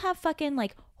people have fucking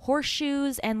like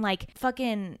horseshoes and like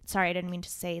fucking, sorry, I didn't mean to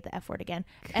say the F word again,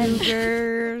 and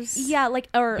Cougars. yeah, like,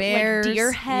 or Bears. like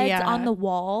deer heads Yeah. on the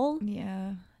wall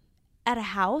Yeah. at a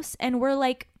house, and we're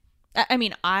like, I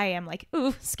mean, I am like,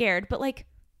 ooh, scared, but like,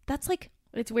 that's like,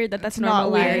 It's weird that that's It's not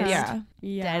normalized. weird.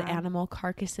 Yeah. Dead animal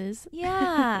carcasses.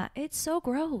 yeah, it's so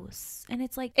gross. And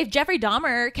it's like, if Jeffrey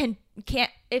Dahmer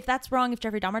can't, if that's wrong, if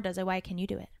Jeffrey Dahmer does it, why can you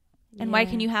do it? And why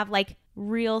can you have like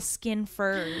real skin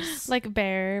furs? Like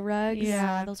bear rugs.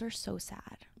 Yeah, those are so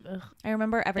sad. Ugh. I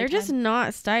remember every They're time. just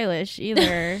not stylish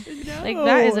either. Like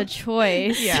that is a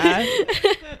choice. Yeah.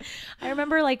 I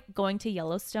remember like going to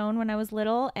Yellowstone when I was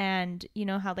little, and you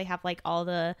know how they have like all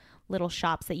the little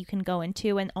shops that you can go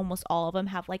into, and almost all of them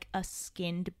have like a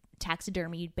skinned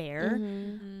taxidermied bear.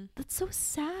 Mm-hmm. That's so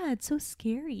sad, so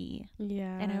scary.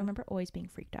 Yeah. And I remember always being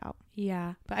freaked out.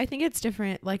 Yeah, but I think it's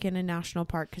different like in a national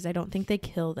park, because I don't think they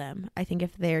kill them. I think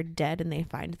if they're dead and they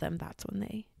find them, that's when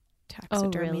they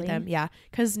taxidermy really? them. Yeah,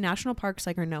 because national parks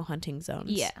like are no hunting zones.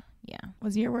 Yeah.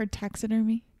 Was your word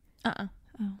taxidermy? Oh.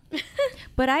 Oh.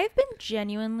 But I've been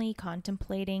genuinely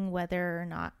contemplating whether or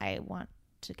not I want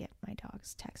to get my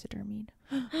dogs taxidermied.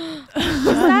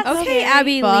 Okay,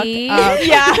 Abby Fuck Lee. up.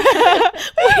 Yeah.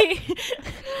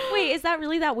 Wait, is that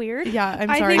really that weird? Yeah, I'm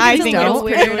I sorry. think it's I a don't. little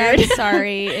weird. I'm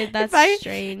sorry. That's I-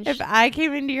 strange. If I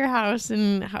came into your house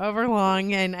and however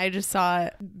long and I just saw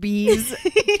bees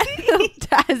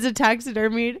as a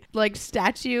taxidermied like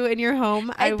statue in your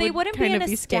home, I They would wouldn't be kind in of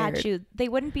a be scared. statue. They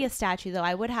wouldn't be a statue though.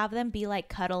 I would have them be like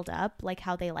cuddled up, like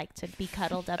how they like to be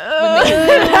cuddled up.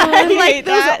 Like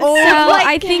those that. old So, like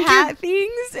I think cat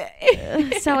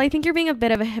things. So I think you're being a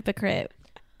bit of a hypocrite.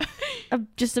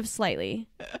 Just slightly.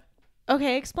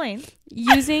 Okay, explain.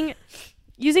 Using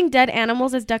dead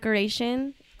animals as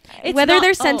decoration, It's whether not- they're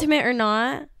oh, sentiment or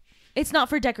not. it's not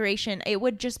for decoration. It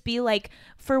would just be like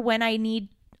for when I need,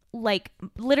 like,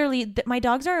 literally my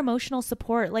dogs are emotional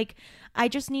support. Like, I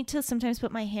just need to sometimes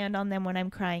put my hand on them when I'm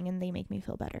crying, and they make me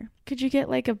feel better. Could you get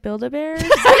like a Build-A-Bear?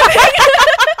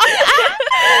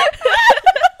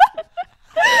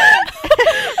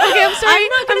 Okay, I'm sorry.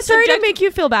 I'm sorry to make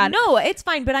you feel bad. No, it's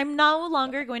fine, but I'm no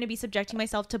longer going to be subjecting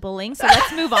myself to bullying. So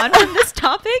let's move on from this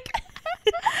topic.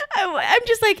 I'm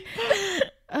just like,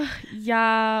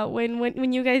 yeah.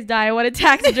 When you guys die, I want to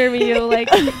taxidermy you. Like,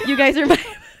 you guys are my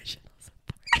emotional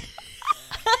support.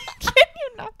 Can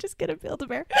you not just get a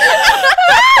Build-A-Bear?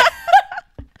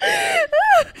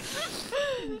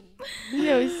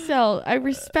 No, so I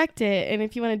respect it, and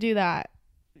if you want to do that,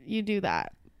 you do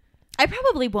that. I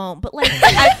probably won't, but like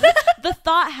the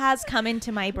thought has come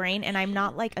into my brain, and I'm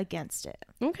not like against it.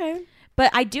 Okay.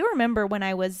 But I do remember when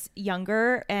I was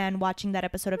younger and watching that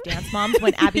episode of Dance Moms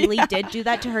when Abby Lee did do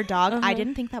that to her dog. I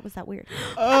didn't think that was that weird.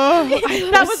 Oh,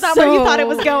 That was not where you thought it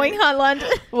was going, huh, Lund?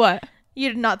 What? You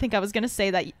did not think I was going to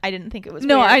say that. I didn't think it was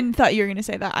No, weird. I thought you were gonna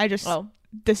say that. I just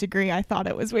disagree. I thought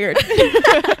it was weird.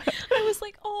 I was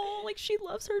like, oh, like she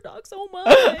loves her dog so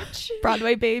much.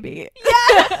 Broadway baby.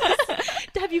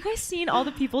 Have you guys seen all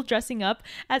the people dressing up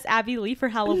as Abby Lee for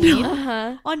Halloween?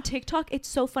 Uh-huh. On TikTok, it's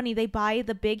so funny. They buy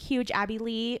the big, huge Abby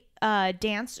Lee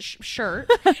dance shirt,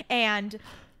 and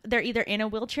they're either in a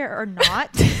wheelchair or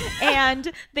not,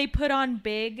 and they put on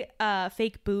big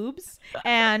fake boobs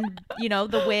and, you know,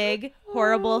 the wig,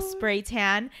 horrible spray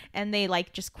tan, and they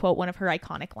like just quote one of her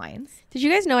iconic lines. Did you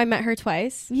guys know I met her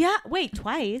twice? Yeah, wait,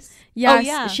 twice? Yes, Oh,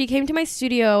 yeah. she came to my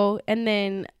studio, and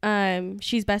then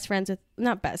she's best friends with,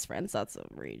 not best friends, that's a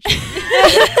reach.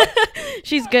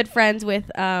 She's good friends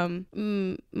with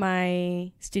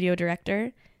my studio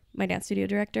director, my dance studio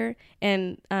director,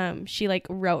 and she like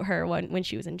wrote her when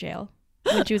she was in jail,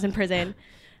 when she was in prison.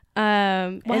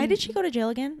 Why did she go to jail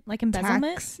again? Like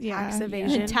embezzlement? Tax, yeah. tax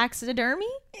evasion. Taxidermy?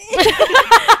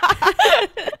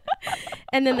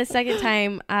 And then the second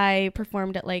time I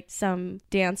performed at like some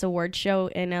dance award show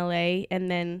in LA, and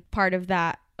then part of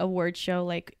that award show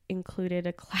like included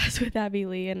a class with Abby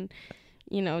Lee, and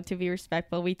you know, to be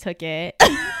respectful, we took it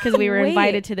because we were Wait.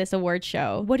 invited to this award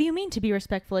show. What do you mean to be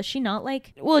respectful? Is she not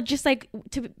like... Well, just like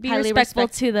to be Highly respectful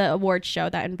to the award show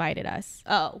that invited us.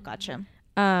 Oh, gotcha.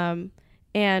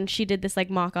 And she did this like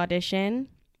mock audition,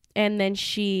 and then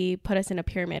she put us in a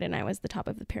pyramid, and I was the top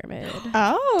of the pyramid.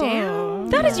 Oh.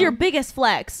 Damn. That is your biggest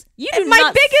flex. You do My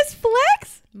not... biggest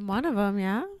flex? One of them,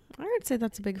 yeah. I would say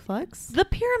that's a big flex. The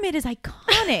pyramid is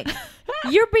iconic.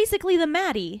 You're basically the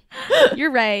Maddie.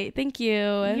 You're right. Thank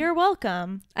you. You're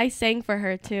welcome. I sang for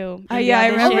her too. Oh, yeah,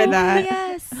 I this remember year. that.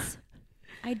 Yes.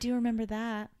 I do remember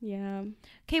that. Yeah.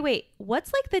 Okay, wait.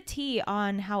 What's like the tea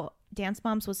on how Dance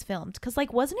Moms was filmed? Because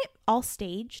like, wasn't it all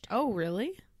staged? Oh,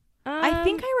 really? I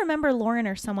think I remember Lauryn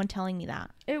or someone telling me that.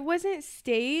 It wasn't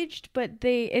staged, but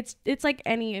it's like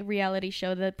any reality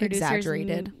show. The producers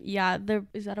Exaggerated. Yeah.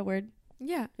 Is that a word?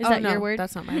 Yeah. Is that your word?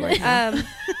 That's not my word. I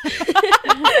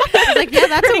was like, yeah,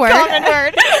 that's a word.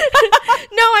 word.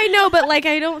 No, I know, but like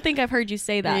I don't think I've heard you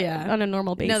say that Yeah. on a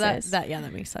normal basis. No,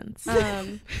 that makes sense.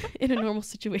 In a normal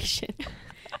situation.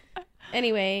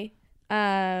 Anyway,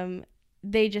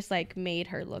 they just like made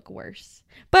her look worse.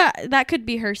 But that could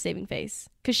be her saving face,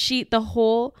 cuz the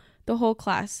whole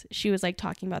class, she was like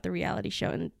talking about the reality show,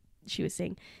 and she was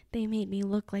saying they made me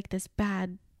look like this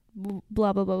bad blah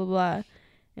blah blah blah blah.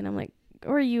 And I'm like,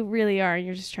 or you really are, and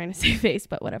you're just trying to save face,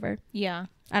 but whatever. Yeah.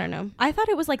 I don't know. I thought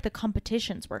it was like the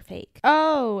competitions were fake.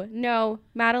 Oh, no.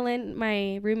 Madeline,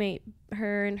 my roommate,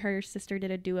 her and her sister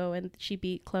did a duo, and she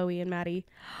beat Chloe and Maddie.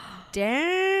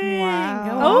 Dang. Wow.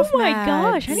 Go Oh off, my Mads.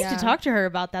 gosh. I need Yeah. to talk to her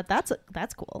about that.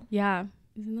 That's cool. Yeah.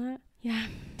 Isn't that? Yeah.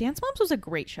 Dance Moms was a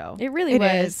great show. It really It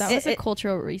was. is. That was a It-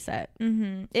 cultural reset.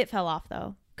 Mm-hmm. It fell off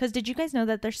though. Because did you guys know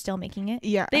that they're still making it?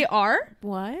 Yeah. They are?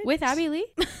 What? With Abby Lee?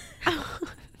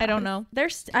 I don't know.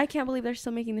 I can't believe they're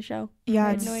still making the show. Yeah, I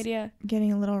had it's no idea.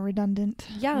 getting a little redundant.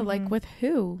 Yeah, like with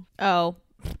who? Oh,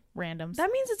 randoms. That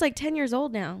means it's like 10 years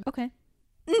old now. Okay.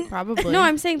 Probably. No,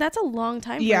 I'm saying that's a long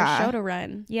time for Yeah. a show to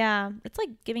run. Yeah, it's like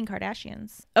giving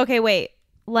Kardashians. Okay, wait.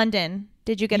 London,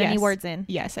 did you get any Yes. words in?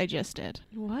 Yes, I just did.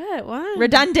 What?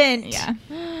 Redundant. Yeah.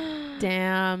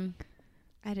 Damn.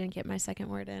 I didn't get my second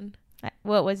word in.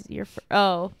 What was your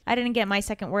I didn't get my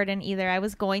second word in either. I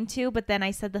was going to, but then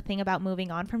I said the thing about moving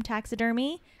on from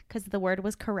taxidermy because the word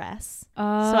was caress. So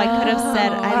I could have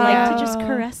said I like to just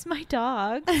caress my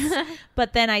dogs.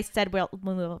 But then I said we'll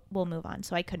move on,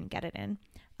 so I couldn't get it in.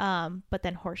 But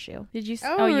then horseshoe. Did you?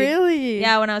 Really?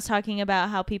 Yeah, when I was talking about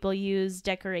how people use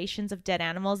decorations of dead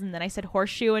animals, and then I said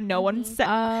horseshoe, and no one said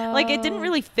like it didn't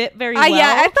really fit very well.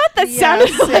 Yeah, I thought that Yeah, sounded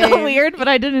a little same. weird, but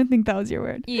I didn't think that was your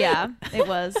word. Yeah, it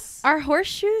was. Are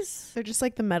horseshoes? They're just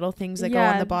like the metal things that go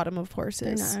Yeah. on the bottom of They're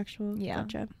horses. not actual. Yeah.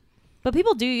 Gotcha. But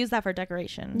people do use that for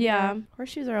decoration. Yeah.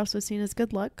 Horseshoes are also seen as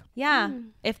good luck. Yeah, Mm.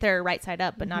 if they're right side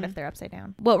up, but not Mhm. if they're upside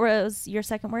down. What was your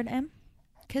second word, Em?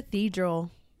 Cathedral.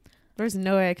 There's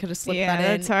no way I could have slipped Yeah,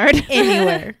 that that's in hard.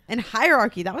 anywhere. And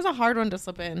hierarchy. That was a hard one to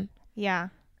slip in. Yeah.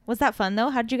 Was that fun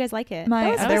though? How did you guys like it? My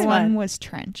was other fun. one was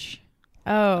trench.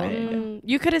 Oh.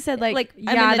 You could have said like I'm in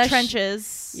the that's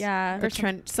trenches. yeah. The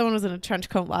trench. Someone was in a trench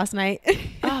coat last night.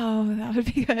 Oh, that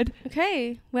would be good.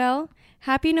 Okay. Well,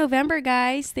 happy November,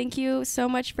 guys. Thank you so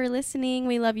much for listening.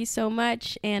 We love you so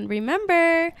much. And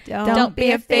remember, Don't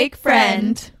be a fake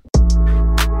friend.